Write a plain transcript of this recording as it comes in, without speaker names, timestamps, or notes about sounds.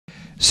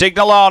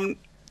Signal on.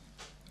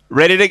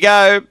 Ready to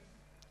go.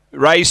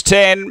 Race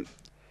 10.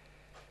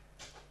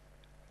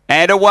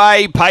 And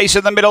away, pace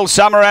in the middle,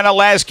 Summer and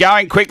Alas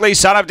going quickly.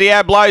 Son of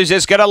Diablo's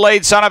just going to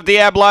lead Son of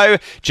Diablo.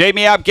 G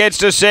Me Up gets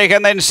to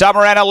second, then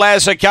Summer and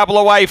Alas a couple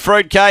away,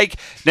 Fruitcake.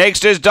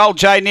 Next is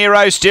Dolce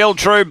Nero, Still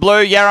True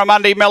Blue,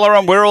 Yarramundi Miller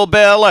and Wirral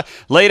Bill.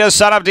 Leader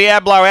Son of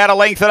Diablo out a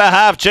length and a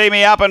half, G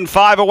Me Up and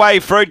 5 away,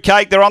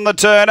 Fruitcake. They're on the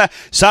turn.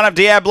 Son of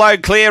Diablo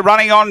clear,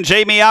 running on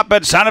G Me Up,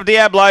 but Son of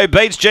Diablo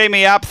beats G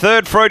Me Up.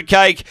 Third,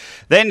 Fruitcake.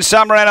 Then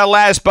Summer and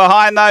Alas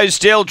behind those,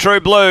 Still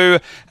True Blue.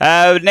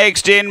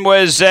 Next in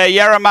was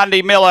Yarramundi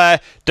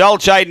Miller,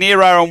 Dolce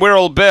Nero and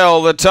Wirral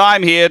Bill. The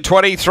time here,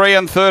 23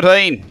 and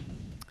 13.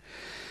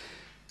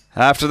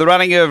 After the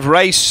running of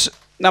race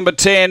number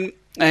 10,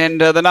 and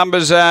the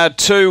numbers are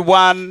 2,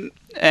 1,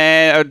 2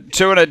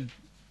 and a...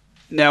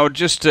 Now,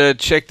 just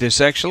check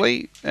this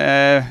actually.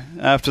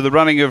 After the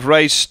running of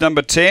race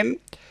number 10.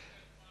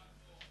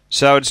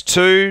 So it's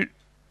 2,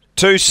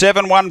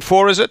 7, 1,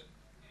 4, is it?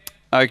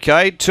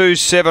 Okay, 2,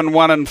 7,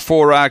 1 and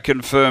 4 are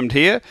confirmed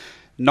here.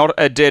 Not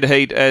a dead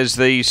heat as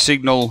the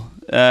signal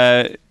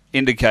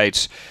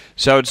indicates.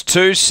 So it's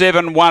 2,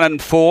 7, 1 and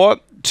 4.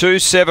 2,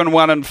 7,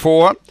 1 and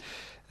 4.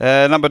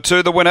 Number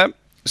 2, the winner.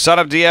 Son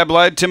of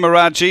Diablo,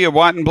 Timarachi, a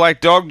white and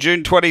black dog,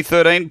 June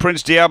 2013.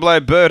 Prince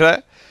Diablo,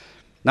 Berta.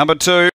 Number 2.